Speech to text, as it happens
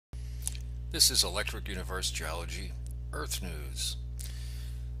This is Electric Universe Geology Earth News.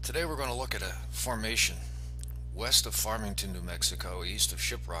 Today we're going to look at a formation west of Farmington, New Mexico, east of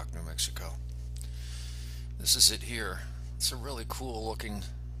Shiprock, New Mexico. This is it here. It's a really cool looking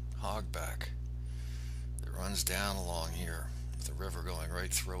hogback that runs down along here with the river going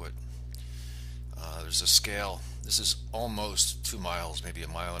right through it. There's a scale. This is almost 2 miles, maybe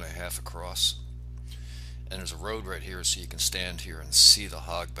 1.5 miles across. And there's a road right here so you can stand here and see the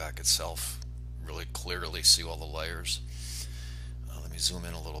hogback itself really clearly, see all the layers. Let me zoom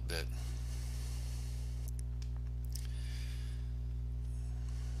in a little bit.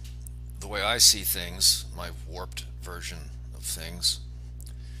 The way I see things, my warped version of things,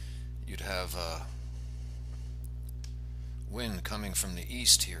 you'd have wind coming from the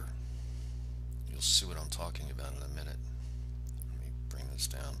east here. You'll see what I'm talking about in a minute. Let me bring this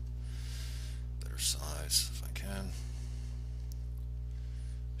down. Better size if I can.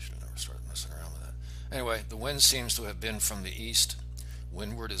 Should have never started messing around with that. Anyway, the wind seems to have been from the east.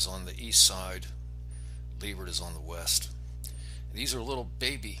 Windward is on the east side. Leeward is on the west. These are little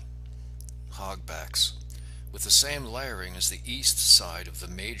baby hogbacks with the same layering as the east side of the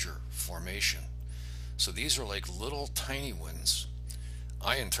major formation. So these are like little tiny winds.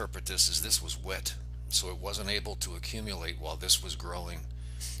 I interpret this as this was wet, so it wasn't able to accumulate while this was growing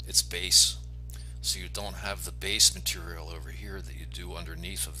its base. So you don't have the base material over here that you do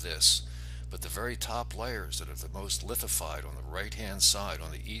underneath of this. But the very top layers that are the most lithified on the right hand side,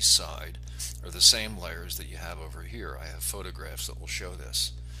 on the east side, are the same layers that you have over here. I have photographs that will show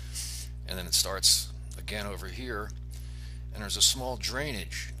this. And then it starts again over here, and there's a small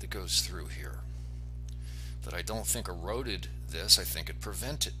drainage that goes through here that I don't think eroded this. I think it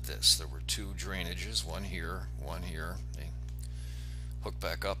prevented this. There were two drainages, one here, one here. They hook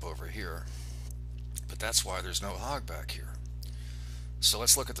back up over here. But that's why there's no hogback here. So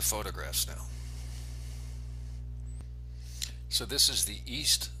let's look at the photographs now. So this is the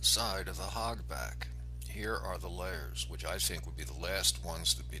east side of the hogback. Here are the layers, which I think would be the last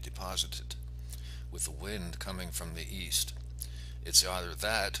ones to be deposited, with the wind coming from the east. It's either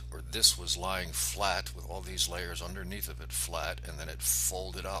that or this was lying flat with all these layers underneath of it flat, and then it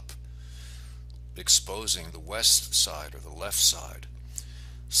folded up, exposing the west side or the left side.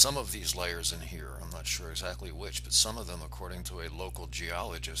 Some of these layers in here, I'm not sure exactly which, but some of them, according to a local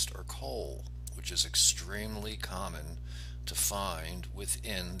geologist, are coal, which is extremely common to find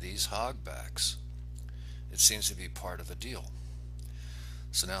within these hogbacks. It seems to be part of the deal.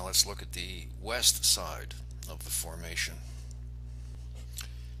 So now let's look at the west side of the formation.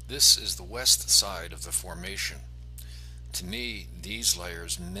 This is the west side of the formation. To me, these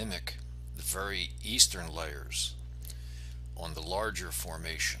layers mimic the very eastern layers on the larger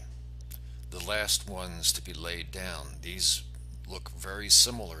formation, the last ones to be laid down. These look very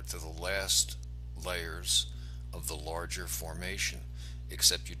similar to the last layers of the larger formation,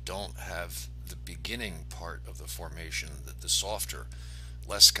 except you don't have the beginning part of the formation, the softer,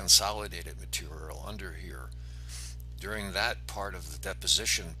 less consolidated material under here. During that part of the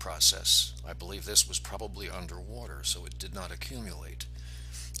deposition process, I believe this was probably underwater, so it did not accumulate.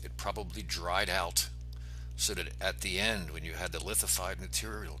 It probably dried out, so that at the end, when you had the lithified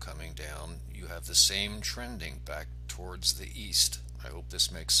material coming down, you have the same trending back towards the east. I hope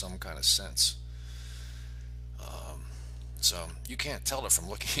this makes some kind of sense. So you can't tell it from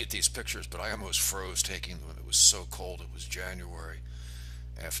looking at these pictures, but I almost froze taking them. It was so cold. It was January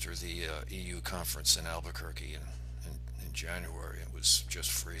after the EU conference in Albuquerque in January. It was just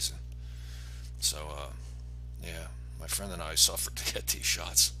freezing. So yeah, my friend and I suffered to get these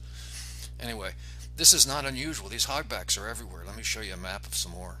shots. Anyway, this is not unusual. These hogbacks are everywhere. Let me show you a map of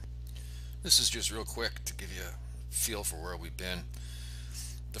some more. This is just real quick to give you a feel for where we've been.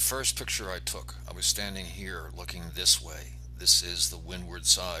 The first picture I took, I was standing here looking this way. This is the windward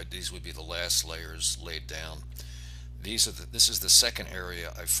side. These would be the last layers laid down. This is the second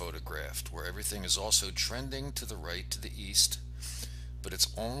area I photographed, where everything is also trending to the right, to the east, but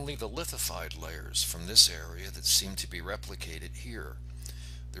it's only the lithified layers from this area that seem to be replicated here.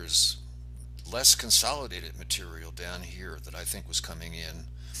 There's less consolidated material down here that I think was coming in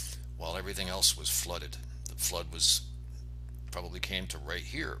while everything else was flooded. The flood probably came to right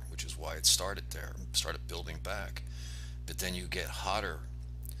here, which is why it started there, started building back. But then you get hotter,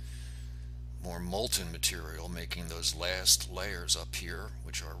 more molten material making those last layers up here,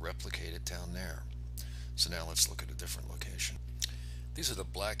 which are replicated down there. So now let's look at a different location. These are the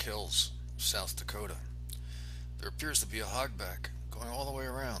Black Hills, South Dakota. There appears to be a hogback going all the way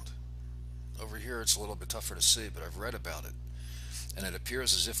around. Over here it's a little bit tougher to see, but I've read about it. And it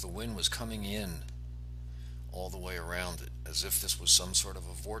appears as if the wind was coming in all the way around it. as if this was some sort of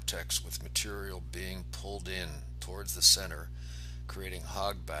a vortex with material being pulled in towards the center, creating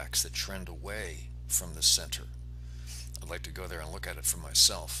hogbacks that trend away from the center. I'd like to go there and look at it for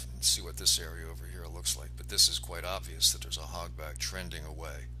myself and see what this area over here looks like, but this is quite obvious that there's a hogback trending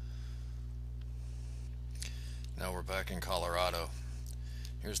away. Now we're back in Colorado.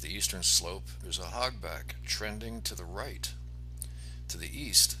 Here's the eastern slope. There's a hogback trending to the right. To the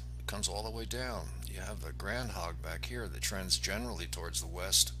east, it comes all the way down. You have a grand hogback here that trends generally towards the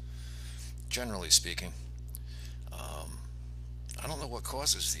west, generally speaking. I don't know what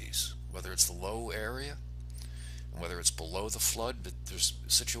causes these, whether it's the low area, whether it's below the flood, but there's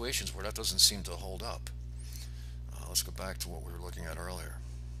situations where that doesn't seem to hold up. Let's go back to what we were looking at earlier.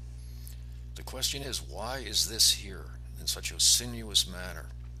 The question is, why is this here in such a sinuous manner?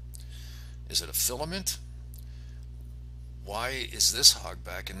 Is it a filament? Why is this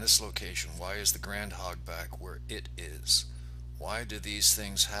hogback in this location? Why is the grand hogback where it is? Why do these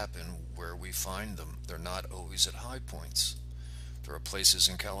things happen where we find them? They're not always at high points. There are places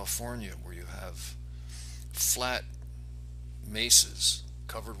in California where you have flat mesas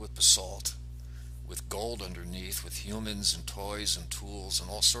covered with basalt, with gold underneath, with humans and toys and tools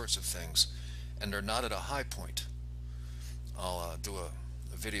and all sorts of things, and they're not at a high point. I'll do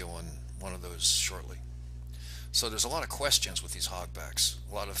a video on one of those shortly. So there's a lot of questions with these hogbacks,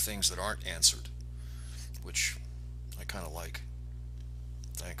 a lot of things that aren't answered, which I kind of like.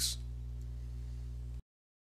 Thanks.